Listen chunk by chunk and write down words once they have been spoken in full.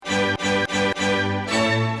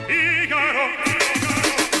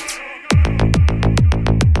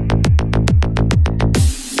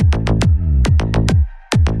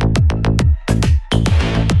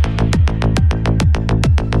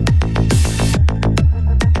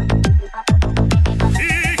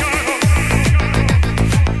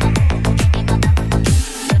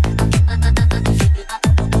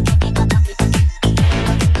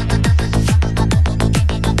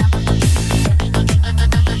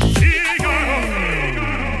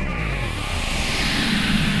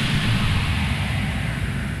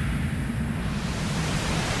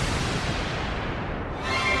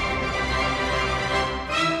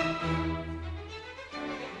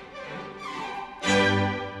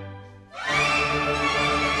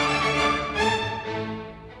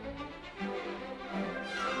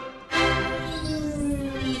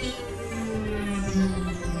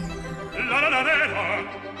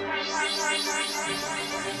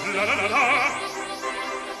la la la la,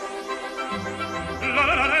 la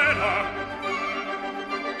la la la,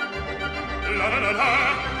 la la la la.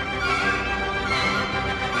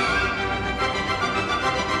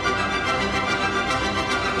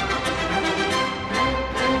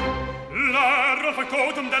 L'arro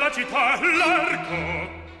factotum della città,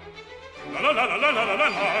 l'arco. La la la la la la la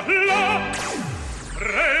la la.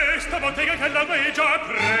 Resta bottega che la vai già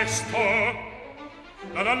presto.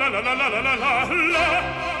 La la la la la la la la la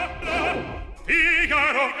la.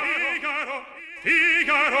 Figaro, Figaro,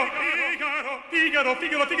 Figaro, Figaro, Figaro,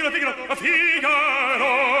 Figaro, Figaro, Figaro,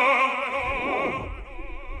 Figaro.